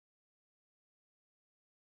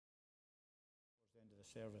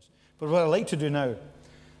the service. But what I'd like to do now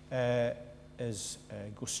is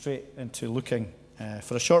go straight into looking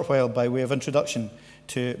for a short while by way of introduction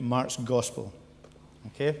to Mark's Gospel.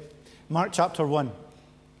 Okay? Mark chapter 1.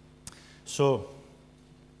 So,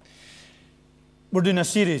 we're doing a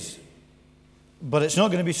series, but it's not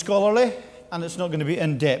going to be scholarly and it's not going to be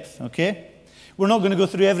in-depth, okay? We're not going to go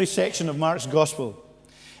through every section of Mark's Gospel.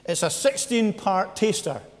 It's a 16-part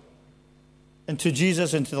taster into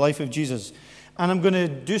Jesus, into the life of Jesus. And I'm going to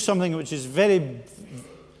do something which is very,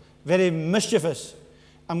 very mischievous.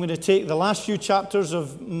 I'm going to take the last few chapters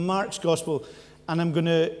of Mark's Gospel and I'm going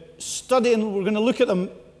to study, and we're going to look at them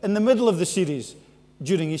in the middle of the series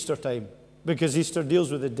during Easter time, because Easter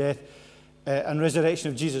deals with the death and resurrection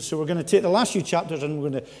of Jesus. So we're going to take the last few chapters and we're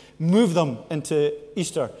going to move them into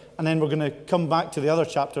Easter, and then we're going to come back to the other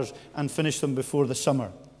chapters and finish them before the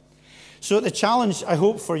summer. So the challenge, I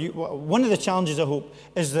hope for you, one of the challenges I hope,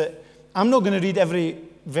 is that I'm not going to read every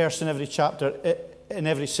verse in every chapter in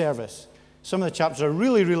every service. Some of the chapters are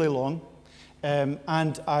really, really long,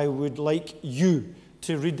 and I would like you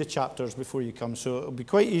to read the chapters before you come. So it'll be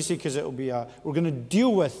quite easy, because it'll be we're going to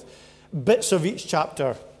deal with bits of each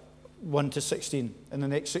chapter, 1 to 16, in the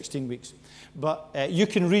next 16 weeks. But you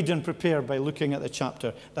can read and prepare by looking at the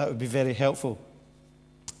chapter. That would be very helpful.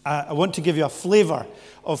 I want to give you a flavour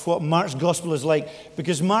of what Mark's Gospel is like,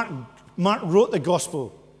 because Mark wrote the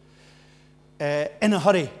Gospel in a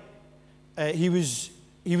hurry. He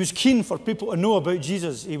was keen for people to know about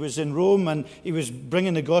Jesus. He was in Rome and he was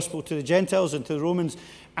bringing the Gospel to the Gentiles and to the Romans.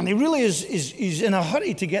 And he really he's in a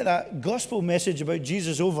hurry to get that Gospel message about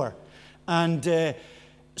Jesus over. And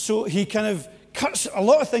so he kind of cuts a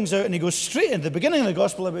lot of things out and he goes straight into the beginning of the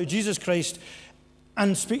Gospel about Jesus Christ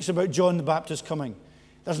and speaks about John the Baptist coming.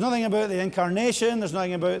 There's nothing about the incarnation, there's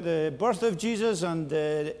nothing about the birth of Jesus and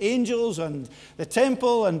the angels and the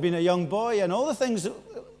temple and being a young boy and all the things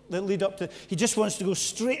that lead up to. He just wants to go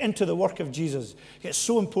straight into the work of Jesus. It's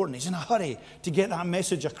so important. He's in a hurry to get that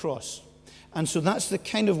message across. And so that's the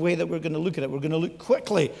kind of way that we're going to look at it. We're going to look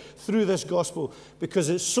quickly through this gospel because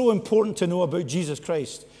it's so important to know about Jesus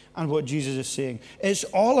Christ and what Jesus is saying. It's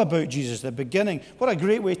all about Jesus, the beginning. What a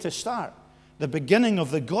great way to start. The beginning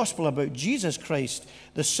of the gospel about Jesus Christ,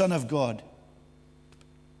 the Son of God.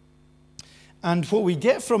 And what we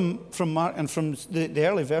get from Mark and from the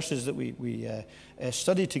early verses that we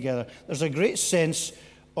studied together, there's a great sense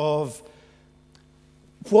of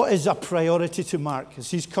what is a priority to Mark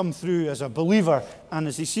as he's come through as a believer and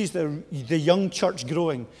as he sees the young church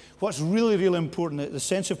growing. What's really, really important, the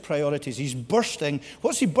sense of priorities. He's bursting.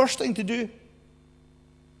 What's he bursting to do?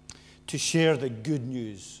 To share the good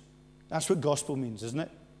news. That's what gospel means, isn't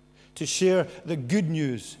it? To share the good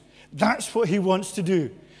news. That's what he wants to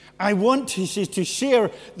do. I want, he says, to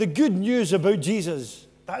share the good news about Jesus.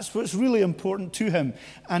 That's what's really important to him.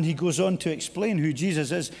 And he goes on to explain who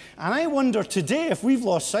Jesus is. And I wonder today if we've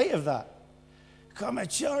lost sight of that. Come to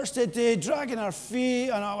church today, dragging our feet,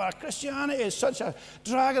 and our Christianity is such a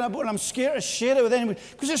dragging about, and I'm scared to share it with anyone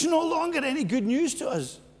because it's no longer any good news to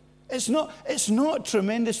us. It's not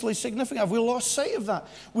tremendously significant. Have we lost sight of that?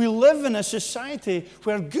 We live in a society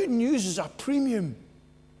where good news is a premium.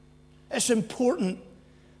 It's important.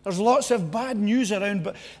 There's lots of bad news around,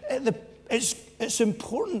 but it's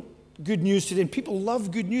important good news today, and people love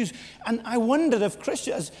good news. And I wonder if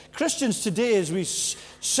Christians today, as we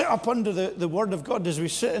sit up under the Word of God, as we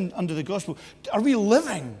sit under the gospel, are we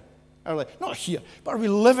living our life? Not here, but are we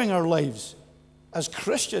living our lives as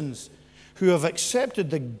Christians who have accepted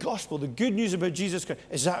the gospel, the good news about Jesus Christ?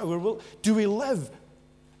 Is that where do we live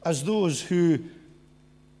as those who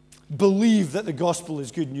believe that the gospel is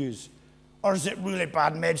good news? Or is it really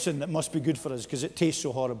bad medicine that must be good for us because it tastes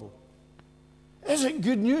so horrible? Is it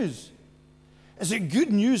good news? Is it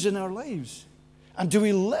good news in our lives? And do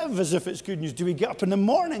we live as if it's good news? Do we get up in the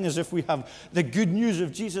morning as if we have the good news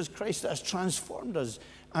of Jesus Christ that has transformed us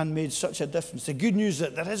and made such a difference? The good news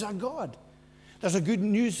that there is a God. There's a good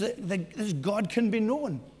news that this God can be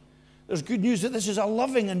known. There's good news that this is a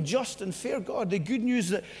loving and just and fair God. The good news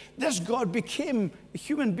that this God became a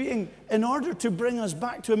human being in order to bring us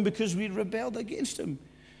back to him because we rebelled against him.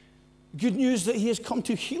 Good news that he has come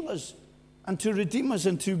to heal us and to redeem us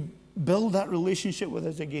and to build that relationship with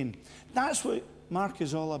us again. That's what Mark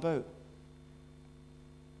is all about.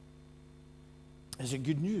 Is it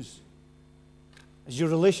good news? Is your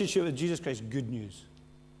relationship with Jesus Christ good news?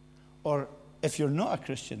 Or if you're not a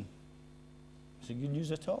Christian, is it good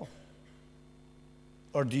news at all?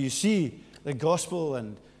 Or do you see the gospel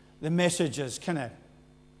and the message as kind of,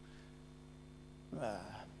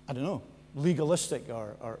 I don't know, legalistic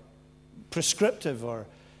or prescriptive or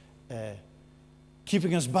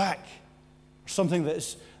keeping us back or something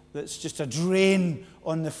that's just a drain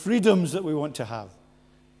on the freedoms that we want to have.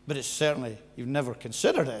 But it's certainly, you've never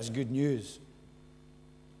considered it as good news.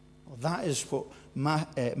 Well, that is what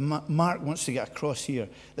Mark wants to get across here.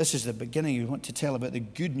 This is the beginning. We want to tell about the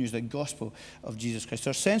good news, the gospel of Jesus Christ.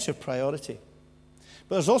 There's a sense of priority.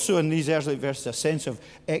 But there's also in these early verses a sense of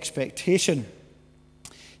expectation.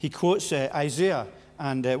 He quotes Isaiah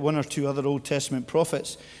and one or two other Old Testament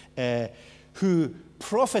prophets who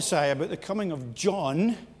prophesy about the coming of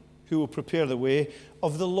John, who will prepare the way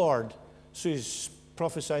of the Lord. So he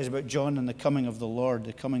prophesies about John and the coming of the Lord,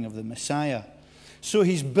 the coming of the Messiah. So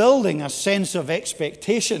he's building a sense of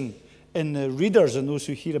expectation in the readers and those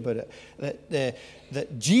who hear about it,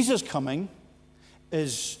 that Jesus' coming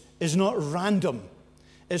is not random.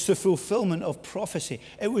 It's the fulfillment of prophecy.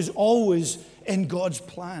 It was always in God's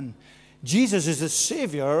plan. Jesus is the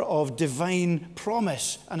Savior of divine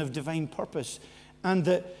promise and of divine purpose. And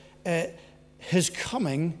that his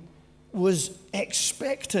coming was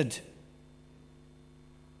expected.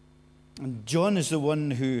 And John is the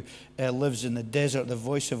one who lives in the desert, the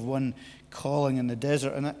voice of one calling in the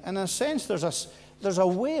desert. And in a sense, there's a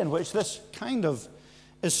way in which this kind of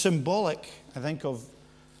is symbolic, I think, of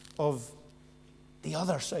the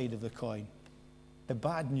other side of the coin, the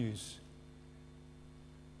bad news.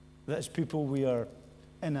 That as people, we are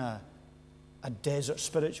in a desert,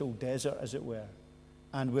 spiritual desert, as it were,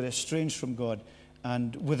 and we're estranged from God.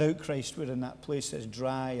 And without Christ, we're in that place that's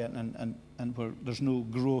dry and where there's no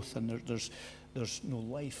growth and there's no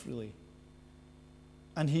life, really.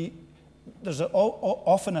 And there's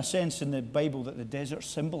often a sense in the Bible that the desert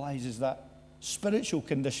symbolizes that spiritual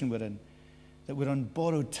condition we're in, that we're on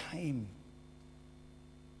borrowed time.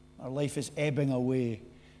 Our life is ebbing away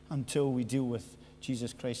until we deal with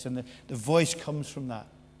Jesus Christ. And the voice comes from that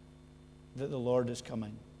the Lord is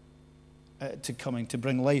coming to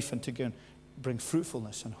bring life and to bring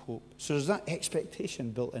fruitfulness and hope. So there's that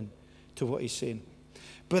expectation built in to what he's saying.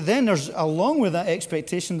 But then along with that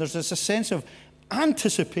expectation, there's a sense of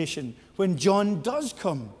anticipation when John does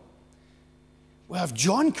come. Well, if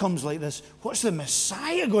John comes like this, what's the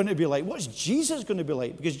Messiah going to be like? What's Jesus going to be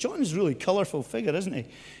like? Because John's a really colourful figure, isn't he?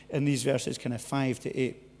 In these verses, kind of 5 to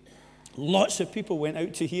 8. Lots of people went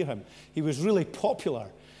out to hear him. He was really popular.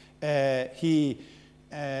 He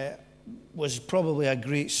was probably a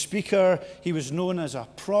great speaker. He was known as a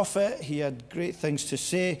prophet. He had great things to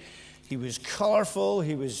say. He was colourful.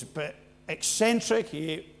 He was a bit eccentric. He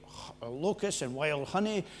ate locusts and wild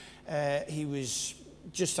honey. He was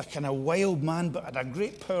just a kind of wild man, but had a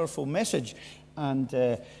great, powerful message.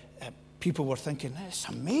 And people were thinking, that's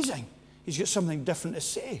amazing. He's got something different to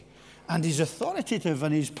say. And he's authoritative,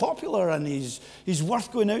 and he's popular, and he's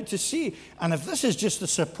worth going out to see. And if this is just the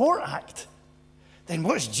support act, then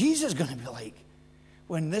what's Jesus going to be like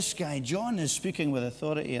when this guy, John, is speaking with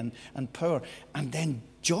authority and power? And then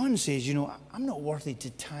John says, I'm not worthy to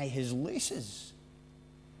tie his laces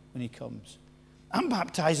when he comes. I'm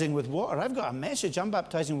baptizing with water. I've got a message. I'm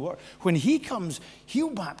baptizing with water. When he comes, he'll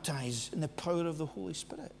baptize in the power of the Holy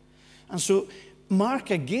Spirit. And so Mark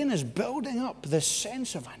again is building up this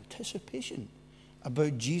sense of anticipation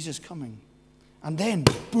about Jesus coming. And then,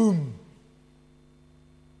 boom,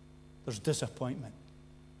 there's disappointment.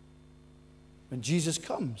 When Jesus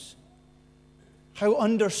comes, how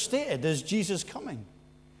understated is Jesus coming?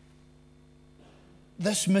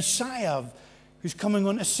 This Messiah who's coming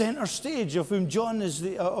on the center stage, of whom John is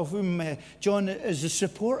the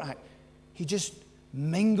support act, he just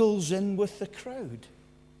mingles in with the crowd.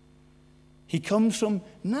 He comes from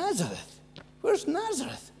Nazareth. Where's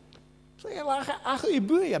Nazareth? It's like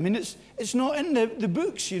Achibui. I mean, it's not in the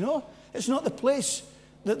books, It's not the place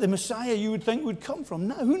that the Messiah you would think would come from.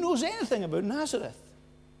 Now, who knows anything about Nazareth?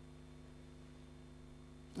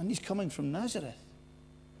 And he's coming from Nazareth.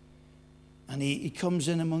 And he comes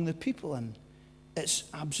in among the people, and it's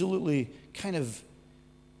absolutely kind of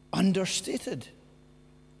understated.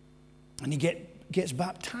 And he gets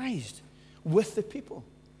baptized with the people,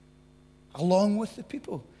 along with the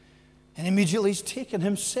people. And immediately he's taken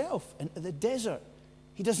himself into the desert.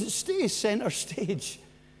 He doesn't stay center stage.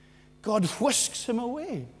 God whisks him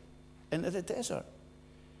away into the desert.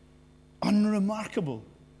 Unremarkable.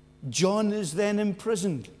 John is then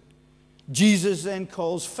imprisoned. Jesus then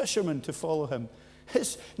calls fishermen to follow him.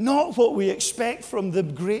 It's not what we expect from the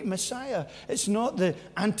great Messiah. It's not the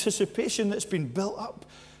anticipation that's been built up,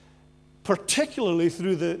 particularly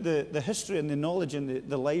through the history and the knowledge and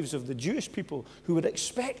the lives of the Jewish people who were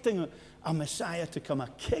expecting a Messiah to come, a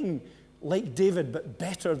king like David, but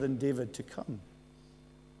better than David to come.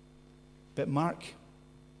 But Mark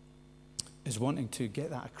is wanting to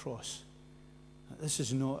get that across. This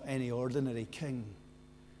is not any ordinary king.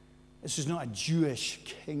 This is not a Jewish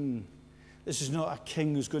king. This is not a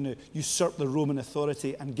king who's going to usurp the Roman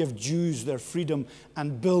authority and give Jews their freedom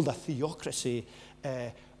and build a theocracy,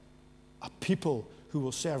 a people who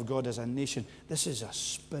will serve God as a nation. This is a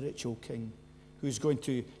spiritual king who's going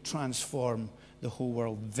to transform the whole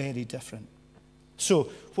world. Very different. So,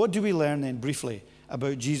 what do we learn then briefly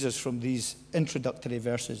about Jesus from these introductory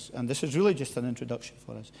verses? And this is really just an introduction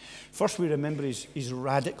for us. First, we remember he's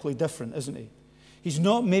radically different, isn't he? He's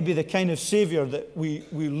not maybe the kind of Savior that we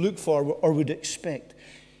look for or would expect.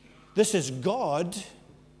 This is God,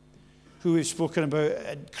 who we've spoken about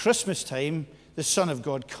at Christmas time, the Son of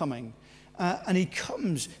God coming. And he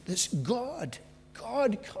comes, this God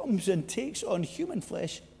comes and takes on human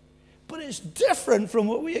flesh. But it's different from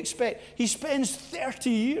what we expect. He spends 30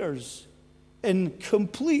 years in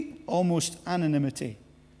complete, almost anonymity,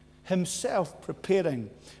 himself preparing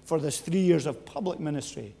for this 3 years of public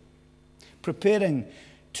ministry, preparing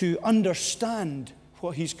to understand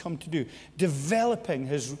what he's come to do, developing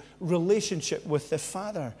his relationship with the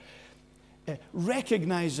Father,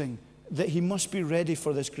 recognizing that he must be ready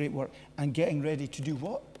for this great work, and getting ready to do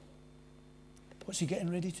what? What's he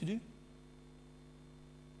getting ready to do?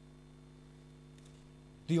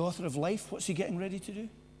 The author of life, what's he getting ready to do?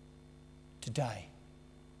 To die.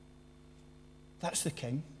 That's the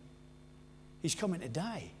king. He's coming to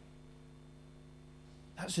die.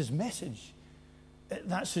 That's his message.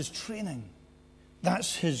 That's his training.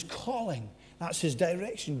 That's his calling. That's his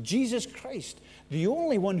direction. Jesus Christ, the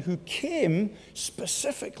only one who came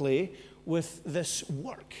specifically with this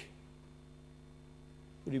work,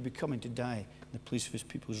 would he be coming to die in the place of his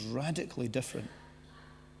people, is radically different.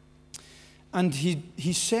 And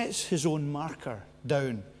he sets his own marker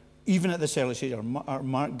down, even at this early stage.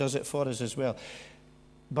 Mark does it for us as well.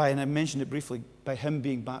 And I mentioned it briefly, by him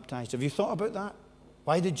being baptized. Have you thought about that?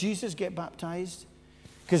 Why did Jesus get baptized?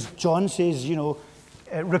 Because John says,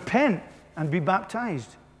 repent and be baptized.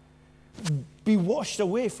 Be washed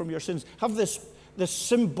away from your sins. Have this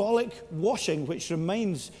symbolic washing which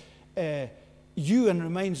reminds you and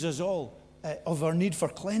reminds us all of our need for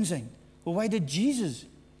cleansing. Well, why did Jesus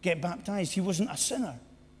get baptized? He wasn't a sinner.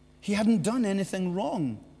 He hadn't done anything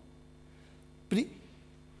wrong. But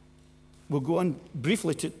we'll go on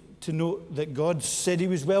briefly to note that God said he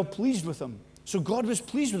was well pleased with him. So God was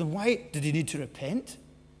pleased with him. Why? Did he need to repent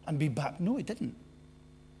and be baptized? No, he didn't.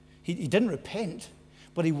 He didn't repent,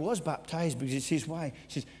 but he was baptized because he says, why?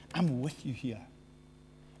 He says, I'm with you here.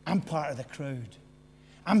 I'm part of the crowd.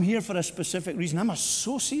 I'm here for a specific reason. I'm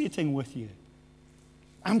associating with you.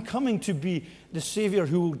 I'm coming to be the Savior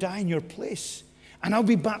who will die in your place. And I'll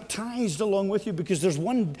be baptized along with you because there's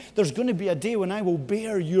going to be a day when I will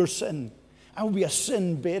bear your sin. I will be a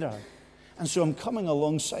sin bearer. And so I'm coming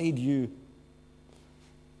alongside you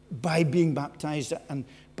by being baptized and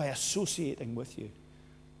by associating with you.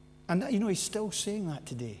 And he's still saying that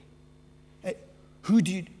today.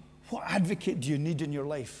 What advocate do you need in your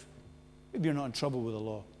life? Maybe you're not in trouble with the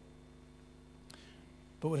law.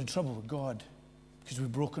 But we're in trouble with God because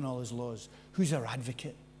we've broken all his laws. Who's our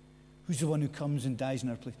advocate? Who's the one who comes and dies in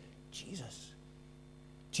our place? Jesus.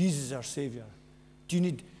 Jesus is our Savior.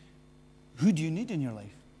 Who do you need in your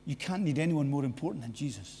life? You can't need anyone more important than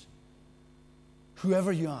Jesus.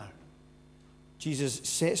 Whoever you are. Jesus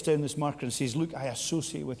sets down this marker and says, look, I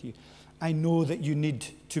associate with you. I know that you need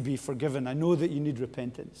to be forgiven. I know that you need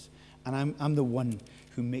repentance. And I'm the one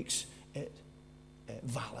who makes it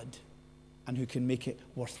valid and who can make it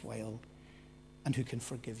worthwhile and who can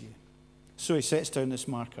forgive you. So he sets down this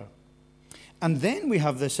marker. And then we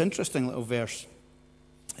have this interesting little verse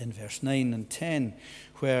in verse 9 and 10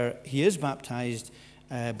 where he is baptized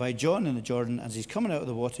by John in the Jordan. As he's coming out of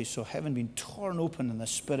the water, he saw heaven being torn open and the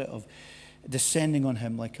Spirit of descending on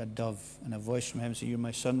him like a dove. And a voice from heaven said, you're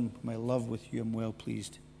my son, my love, with you I'm well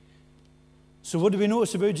pleased. So what do we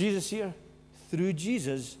notice about Jesus here? Through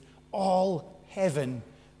Jesus, all heaven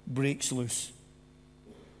breaks loose.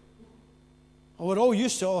 Oh, we're all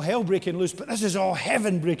used to all hell breaking loose, but this is all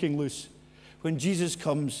heaven breaking loose. When Jesus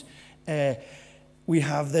comes, we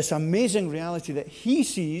have this amazing reality that he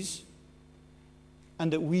sees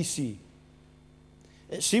and that we see.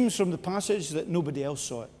 It seems from the passage that nobody else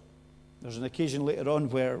saw it. There's an occasion later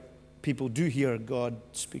on where people do hear God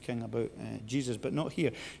speaking about Jesus, but not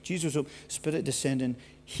here. Jesus, Spirit descending,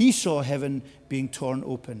 he saw heaven being torn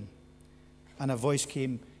open. And a voice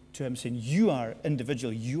came to him saying, you are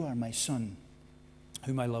my son,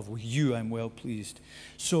 whom I love. With you I'm well pleased.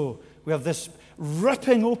 So we have this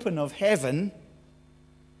ripping open of heaven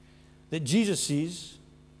that Jesus sees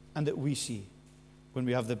and that we see when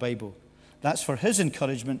we have the Bible. That's for his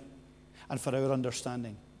encouragement. and for our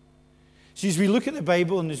understanding. See, as we look at the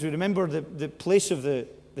Bible and as we remember the place of the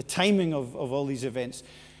timing of all these events,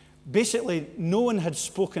 basically no one had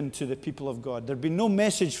spoken to the people of God. There had been no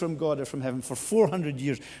message from God or from heaven. For 400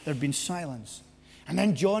 years, there had been silence. And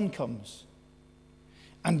then John comes.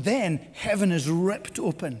 And then heaven is ripped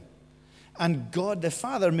open. And God the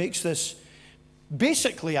Father makes this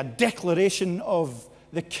basically a declaration of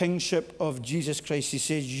the kingship of Jesus Christ. He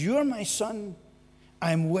says, "You're my son.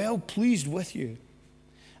 I am well pleased with you.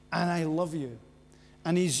 And I love you."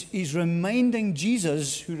 And he's reminding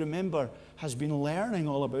Jesus, who, remember, has been learning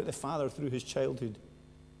all about the Father through his childhood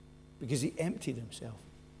because he emptied himself.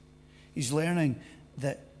 He's learning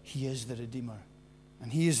that he is the Redeemer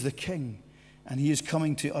and he is the King and he is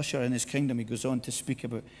coming to usher in his kingdom. He goes on to speak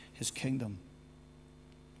about his kingdom.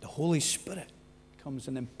 The Holy Spirit comes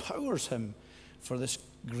and empowers him for this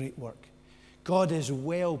great work. God is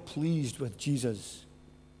well pleased with Jesus.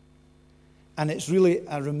 And it's really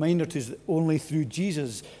a reminder to us that only through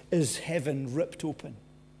Jesus is heaven ripped open.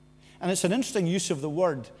 And it's an interesting use of the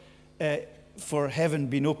word for heaven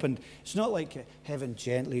being opened. It's not like heaven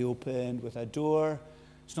gently opened with a door.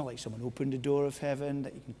 It's not like someone opened the door of heaven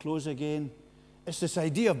that you can close again. It's this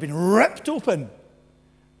idea of being ripped open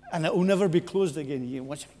and it will never be closed again.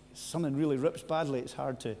 Once something really rips badly, it's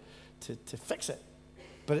hard to fix it.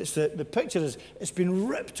 But it's the picture is it's been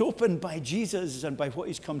ripped open by Jesus and by what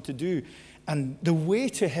he's come to do. And the way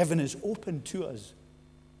to heaven is open to us.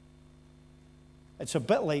 It's a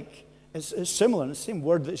bit like, it's similar, it's the same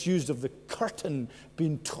word that's used of the curtain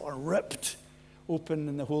being torn, ripped open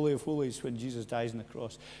in the Holy of Holies when Jesus dies on the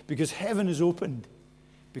cross. Because heaven is opened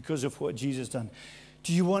because of what Jesus done.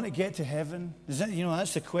 Do you want to get to heaven? Is that,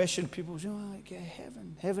 that's the question. People say, "Oh, I get to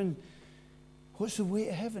heaven. Heaven, what's the way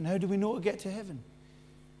to heaven? How do we know to get to heaven?"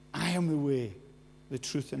 I am the way, the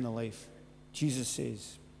truth, and the life. Jesus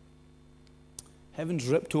says, heaven's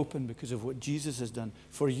ripped open because of what Jesus has done.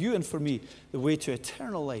 For you and for me, the way to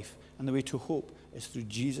eternal life and the way to hope is through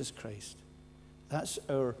Jesus Christ. That's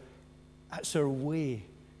our way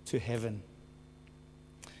to heaven.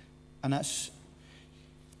 And that's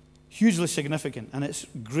hugely significant. And it's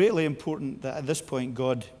greatly important that at this point,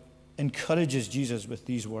 God encourages Jesus with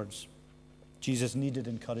these words. Jesus needed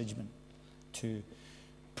encouragement to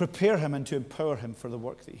prepare him and to empower him for the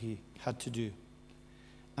work that he had to do.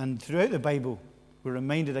 And throughout the Bible, we're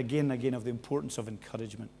reminded again and again of the importance of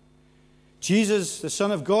encouragement. Jesus, the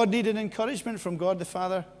Son of God, needed encouragement from God the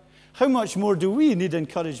Father. How much more do we need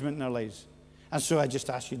encouragement in our lives? And so I just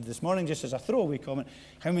asked you this morning, just as a throwaway comment,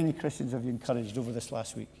 how many Christians have you encouraged over this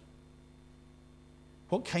last week?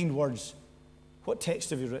 What kind words? What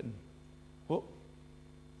text have you written? What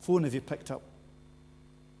phone have you picked up?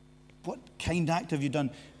 What kind act have you done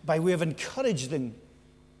by way of encouraging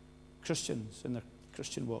Christians in their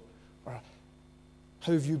Christian walk? Or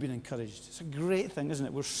how have you been encouraged? It's a great thing, isn't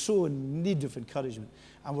it? We're so in need of encouragement.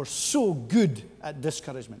 And we're so good at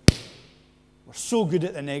discouragement. We're so good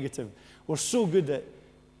at the negative. We're so good at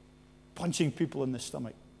punching people in the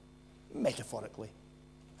stomach. Metaphorically,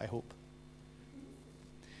 I hope.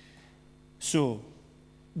 So,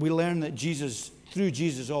 we learn that through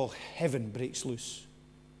Jesus, all heaven breaks loose.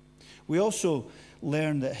 We also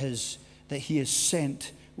learn that he is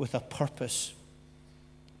sent with a purpose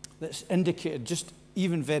that's indicated just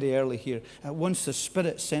even very early here. Once the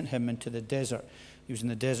Spirit sent him into the desert. He was in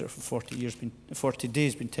the desert for 40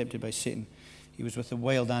 days, being tempted by Satan. He was with the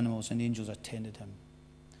wild animals and the angels attended him.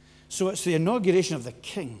 So it's the inauguration of the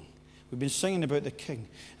King. We've been singing about the King.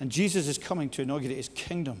 And Jesus is coming to inaugurate his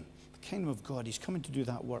kingdom, the kingdom of God. He's coming to do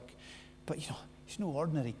that work. But he's no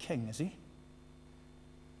ordinary king, is he?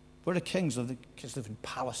 Where the kings live in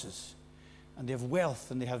palaces. And they have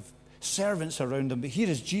wealth and they have servants around them. But here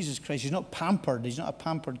is Jesus Christ. He's not pampered. He's not a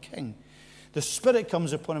pampered king. The Spirit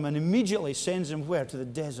comes upon him and immediately sends him where? To the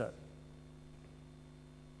desert.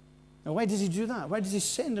 Now, why does he do that? Why does he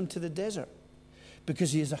send him to the desert?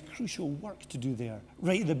 Because he has a crucial work to do there,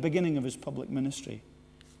 right at the beginning of his public ministry.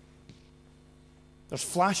 There's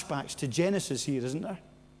flashbacks to Genesis here, isn't there?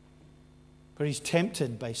 Where he's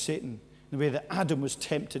tempted by Satan, the way that Adam was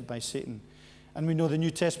tempted by Satan. And we know the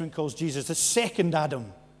New Testament calls Jesus the second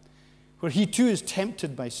Adam, where he too is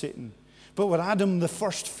tempted by Satan. But where Adam the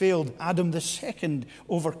first failed, Adam the second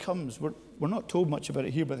overcomes. We're not told much about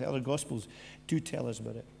it here, but the other Gospels do tell us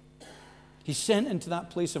about it. He's sent into that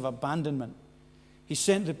place of abandonment. He's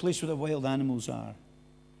sent to the place where the wild animals are.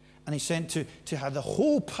 And he's sent to have the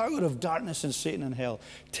whole power of darkness and Satan and hell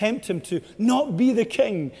tempt him to not be the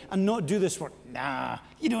king and not do this work. Nah,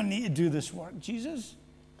 you don't need to do this work, Jesus.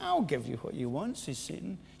 I'll give you what you want, says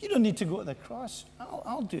Satan. You don't need to go to the cross.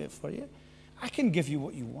 I'll do it for you. I can give you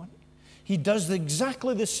what you want. He does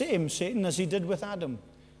exactly the same, Satan, as he did with Adam.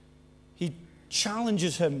 He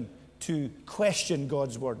challenges him to question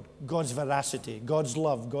God's word, God's veracity, God's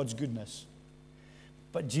love, God's goodness.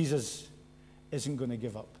 But Jesus isn't going to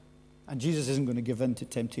give up. And Jesus isn't going to give in to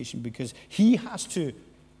temptation because he has to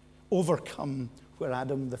overcome where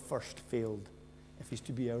Adam the first failed if he's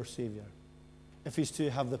to be our Savior, if he's to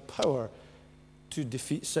have the power to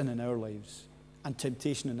defeat sin in our lives and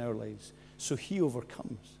temptation in our lives. So he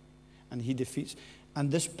overcomes and he defeats.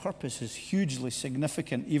 And this purpose is hugely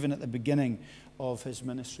significant even at the beginning of his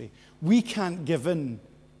ministry. We can't give in.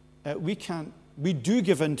 We do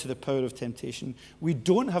give in to the power of temptation. We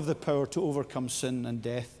don't have the power to overcome sin and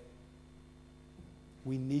death.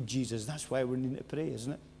 We need Jesus. That's why we need to pray,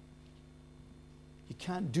 isn't it? You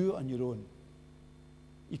can't do it on your own.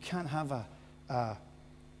 You can't have a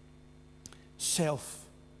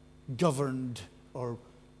self-governed or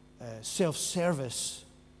self-service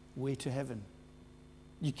way to heaven.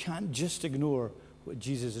 You can't just ignore what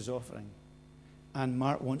Jesus is offering. And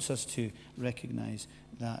Mark wants us to recognize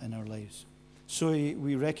that in our lives. So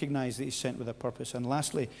we recognize that he's sent with a purpose. And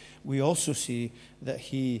lastly, we also see that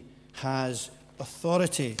he has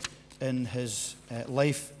authority in his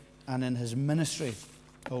life and in his ministry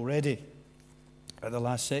already. At the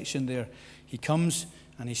last section there, he comes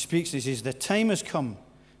and he speaks. He says, the time has come.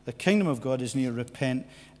 The kingdom of God is near. Repent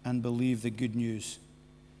and believe the good news.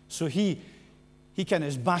 So he kind of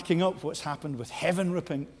is backing up what's happened with heaven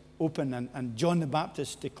ripping open and John the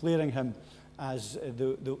Baptist declaring him as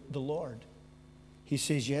the Lord. He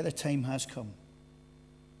says, yeah, the time has come.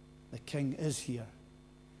 The king is here.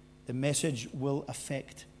 The message will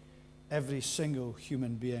affect every single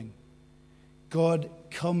human being. God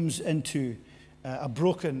comes into a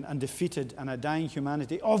broken and defeated and a dying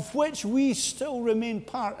humanity, of which we still remain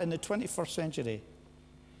part in the 21st century,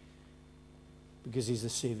 because he's the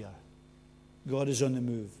Savior. God is on the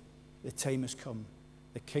move. The time has come.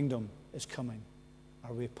 The kingdom is coming.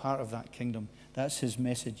 Are we part of that kingdom? That's his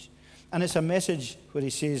message. And it's a message where he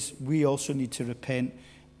says we also need to repent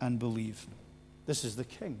and believe. This is the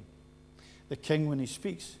king. The king, when he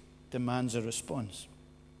speaks, demands a response.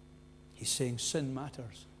 He's saying sin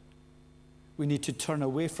matters. We need to turn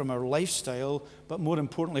away from our lifestyle, but more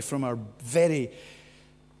importantly, from our very,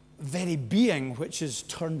 very being, which is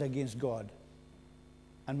turned against God.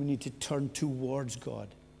 And we need to turn towards God,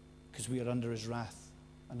 because we are under his wrath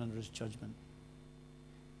and under his judgment.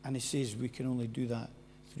 And he says we can only do that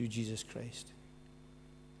through Jesus Christ.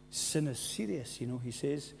 Sin is serious, he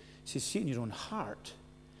says. He says, see it in your own heart.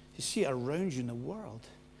 You see it around you in the world.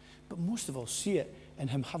 But most of all, see it in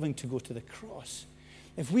him having to go to the cross.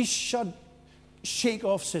 If we shake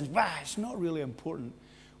off sin, it's not really important.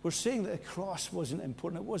 We're saying that the cross wasn't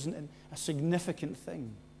important. It wasn't a significant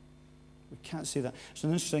thing. We can't say that. It's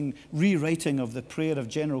an interesting rewriting of the prayer of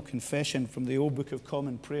general confession from the old Book of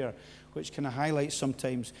Common Prayer, which kind of highlights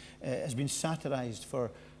sometimes, has been satirized for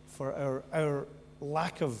our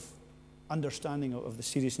lack of understanding of the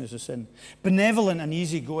seriousness of sin. Benevolent and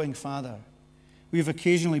easygoing Father, we have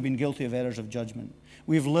occasionally been guilty of errors of judgment.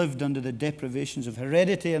 We have lived under the deprivations of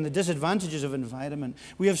heredity and the disadvantages of environment.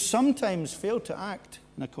 We have sometimes failed to act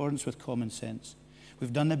in accordance with common sense.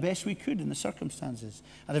 We've done the best we could in the circumstances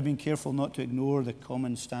and have been careful not to ignore the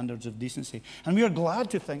common standards of decency. And we are glad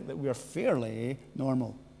to think that we are fairly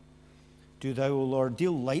normal. Do thou, O Lord,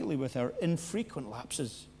 deal lightly with our infrequent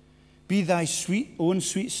lapses. Be thy own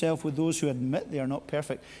sweet self with those who admit they are not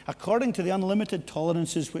perfect, according to the unlimited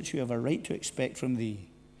tolerances which we have a right to expect from thee.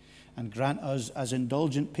 And grant us, as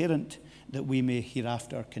indulgent parent, that we may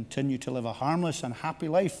hereafter continue to live a harmless and happy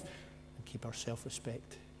life and keep our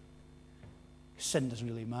self-respect. Sin doesn't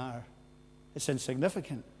really matter. It's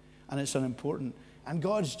insignificant and it's unimportant. And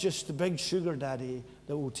God's just the big sugar daddy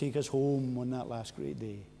that will take us home on that last great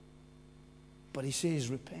day. But he says,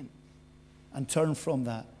 repent and turn from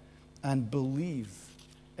that and believe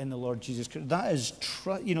in the Lord Jesus Christ. That is,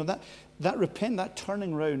 that repent, that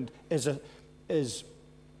turning round is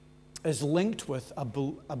linked with a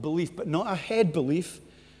belief, but not a head belief,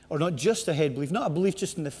 or not just a head belief, not a belief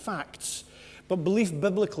just in the facts, but belief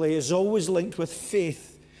biblically is always linked with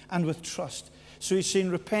faith and with trust. So he's saying,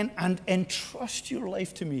 repent and entrust your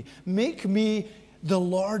life to me. Make me the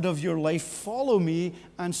Lord of your life. Follow me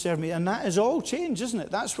and serve me. And that is all change, isn't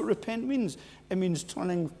it? That's what repent means. It means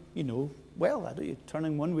turning,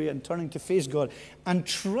 turning one way and turning to face God and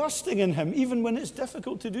trusting in him, even when it's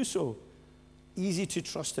difficult to do so. Easy to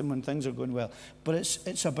trust him when things are going well. But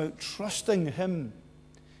it's about trusting him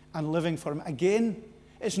and living for him. Again,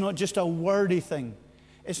 it's not just a wordy thing.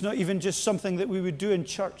 It's not even just something that we would do in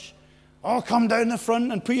church Oh, come down the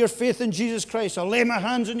front and put your faith in Jesus Christ. I'll lay my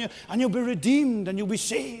hands on you and you'll be redeemed and you'll be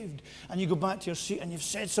saved. And you go back to your seat and you've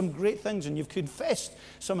said some great things and you've confessed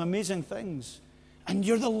some amazing things. And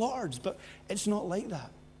you're the Lord's. But it's not like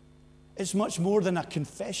that. It's much more than a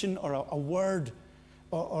confession or a word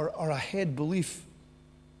or a head belief.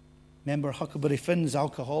 Remember Huckleberry Finn's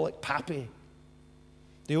alcoholic Pappy?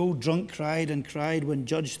 The old drunk cried and cried when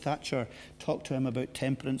Judge Thatcher talked to him about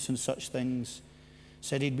temperance and such things.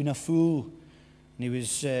 Said he'd been a fool, and he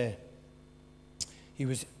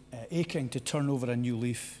was aching to turn over a new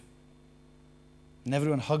leaf. And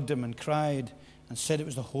everyone hugged him and cried and said it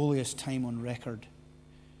was the holiest time on record.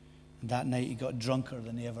 And that night he got drunker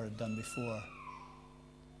than he ever had done before.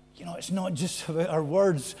 You know, it's not just about our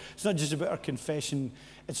words. It's not just about our confession.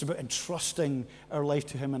 It's about entrusting our life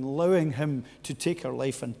to him and allowing him to take our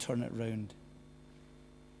life and turn it round.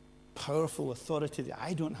 Powerful authority.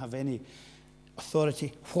 I don't have any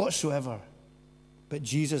authority whatsoever. But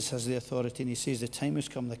Jesus has the authority, and he says the time has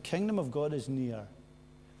come. The kingdom of God is near.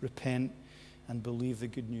 Repent and believe the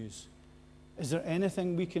good news. Is there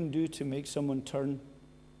anything we can do to make someone turn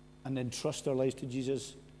and entrust their lives to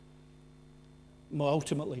Jesus? Well,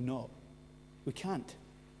 ultimately not. We can't.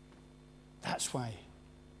 That's why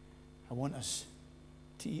I want us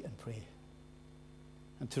to eat and pray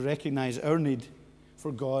and to recognize our need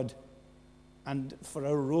for God and for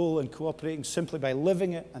our role in cooperating simply by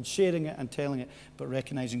living it and sharing it and telling it, but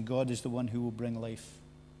recognizing God is the one who will bring life.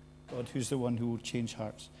 God who's the one who will change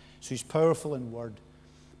hearts. So he's powerful in word,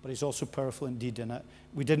 but he's also powerful in deed. And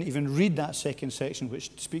we didn't even read that second section,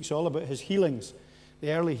 which speaks all about his healings,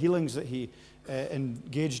 the early healings that he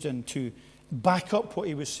engaged in to back up what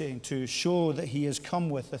he was saying, to show that he has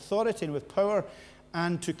come with authority and with power,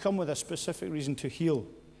 and to come with a specific reason to heal.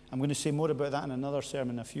 I'm going to say more about that in another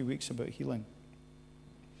sermon in a few weeks about healing.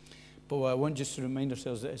 But I want just to remind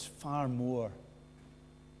ourselves that it's far more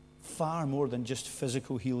than just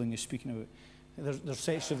physical healing he's speaking about. There's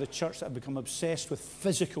sections of the church that have become obsessed with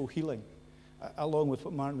physical healing, along with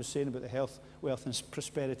what Martin was saying about the health, wealth, and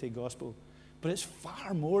prosperity gospel. But it's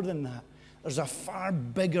far more than that. There's a far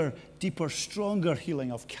bigger, deeper, stronger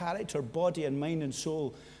healing of character, body, and mind and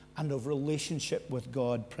soul, and of relationship with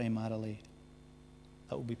God primarily.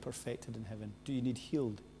 That will be perfected in heaven. Do you need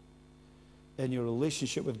healed in your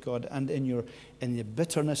relationship with God and in the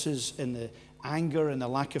bitternesses, in the anger, in the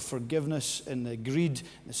lack of forgiveness, in the greed,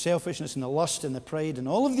 in the selfishness, in the lust, in the pride, and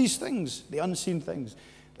all of these things, the unseen things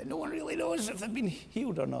that no one really knows if they've been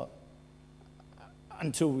healed or not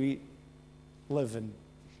until we live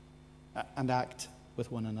and act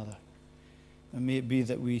with one another. And may it be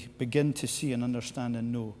that we begin to see and understand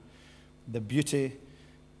and know the beauty,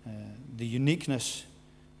 the uniqueness,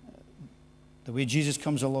 the way Jesus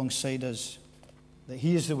comes alongside us, that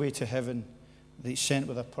he is the way to heaven, that he's sent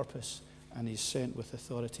with a purpose, and he's sent with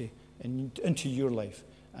authority into your life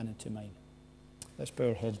and into mine. Let's bow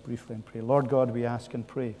our heads briefly and pray. Lord God, we ask and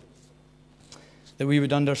pray that we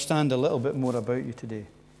would understand a little bit more about you today,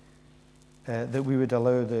 that we would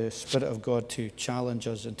allow the Spirit of God to challenge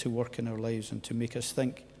us and to work in our lives and to make us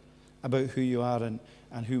think about who you are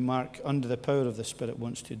and who Mark, under the power of the Spirit,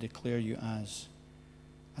 wants to declare you as.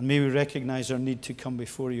 And may we recognize our need to come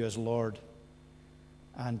before you as Lord.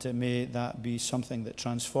 And may that be something that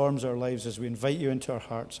transforms our lives as we invite you into our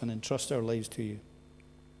hearts and entrust our lives to you.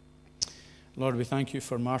 Lord, we thank you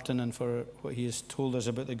for Martin and for what he has told us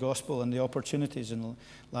about the gospel and the opportunities in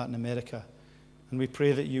Latin America. And we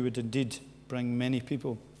pray that you would indeed bring many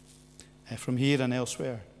people from here and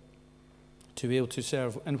elsewhere to be able to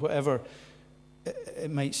serve in whatever it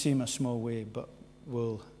might seem a small way, but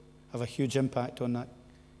will have a huge impact on that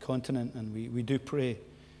continent. And we do pray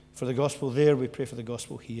for the gospel there. We pray for the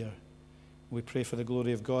gospel here. We pray for the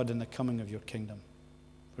glory of God and the coming of your kingdom.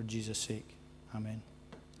 For Jesus' sake. Amen.